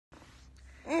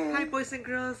Hi boys and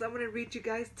girls, I'm going to read you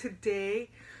guys today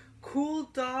Cool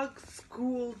Dog,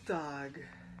 School Dog.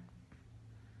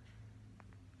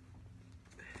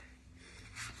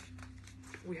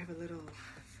 We have a little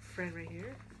friend right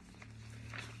here.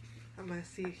 I'm going to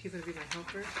see if he's going to be my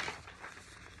helper.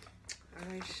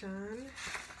 Alright, Sean.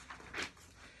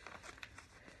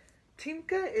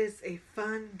 Tinka is a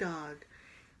fun dog.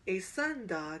 A sun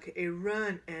dog, a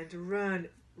run and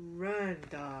run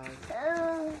dog.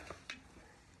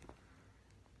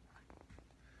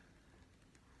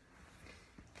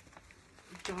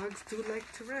 Dogs do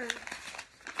like to run.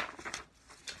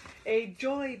 A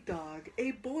joy dog,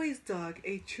 a boy's dog,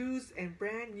 a choose and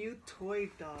brand new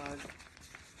toy dog.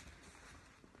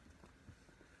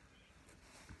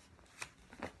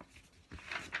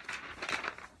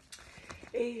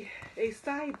 A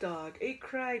sigh dog, a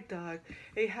cry dog,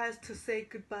 a has to say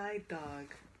goodbye dog.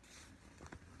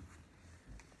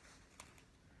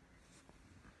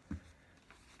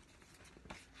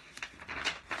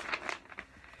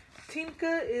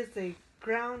 Tinka is a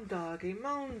ground dog, a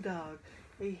moan dog,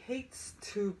 a hates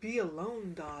to be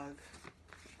alone dog.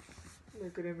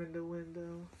 Look at him in the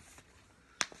window.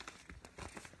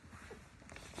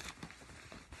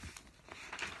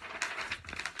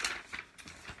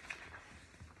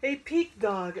 A peak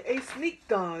dog, a sneak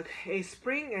dog, a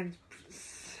spring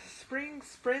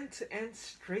sprint and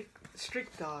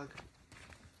streak dog.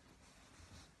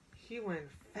 He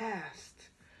went fast.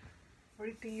 Where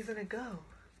do you think he's gonna go?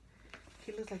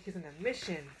 He looks like he's on a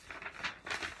mission.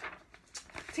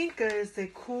 Tinka is a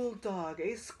cool dog,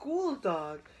 a school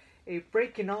dog, a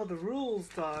breaking all the rules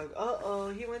dog.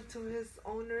 Uh-oh, he went to his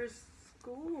owner's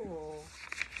school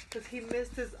because he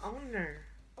missed his owner.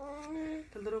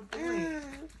 The little boy.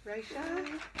 Right,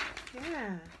 Sean?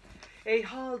 Yeah. A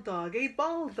hall dog, a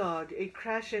ball dog, a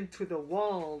crash into the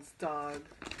walls dog.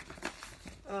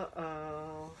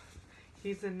 Uh-oh.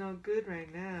 He's in no good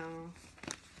right now.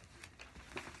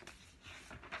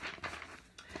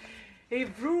 A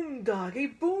vroom dog, a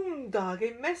boom dog,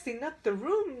 a messing up the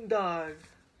room dog.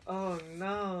 Oh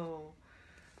no.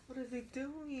 What is he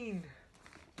doing?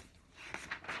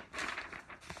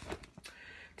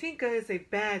 Tinka is a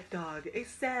bad dog, a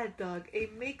sad dog, a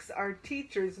makes our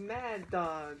teachers mad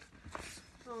dog.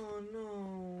 Oh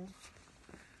no.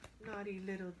 Naughty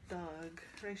little dog.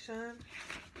 Right, Sean?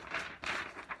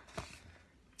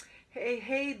 A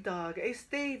hey dog, a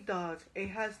stay dog, a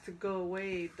has to go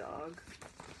away dog.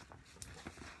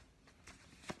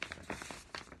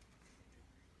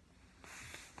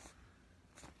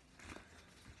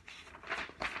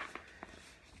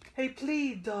 A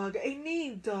plead dog, a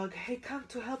need dog, hey come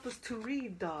to help us to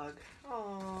read dog.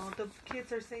 Oh, the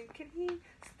kids are saying, can he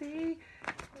stay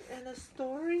in a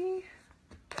story?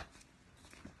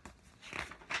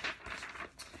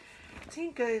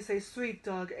 Tinka is a sweet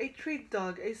dog, a treat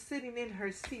dog, a sitting in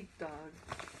her seat dog.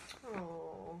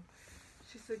 Oh,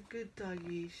 she's a good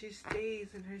doggy. She stays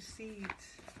in her seat.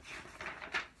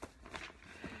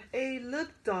 A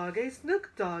look dog, a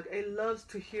snook dog, a loves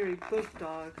to hear a book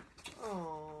dog.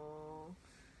 Oh,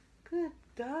 good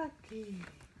doggy.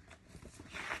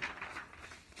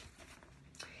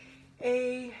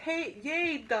 A hey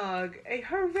yay dog, a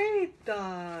hooray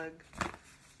dog.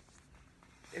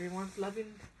 Everyone's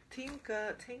loving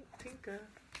Tinka. Tinka.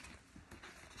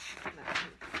 Not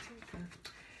Tinka.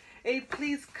 A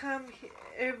please come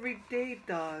every day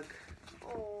dog.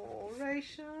 Oh, right,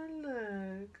 Sean,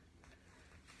 look.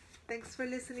 Thanks for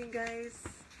listening, guys.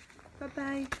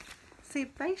 Bye-bye. Say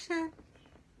bye, Sean.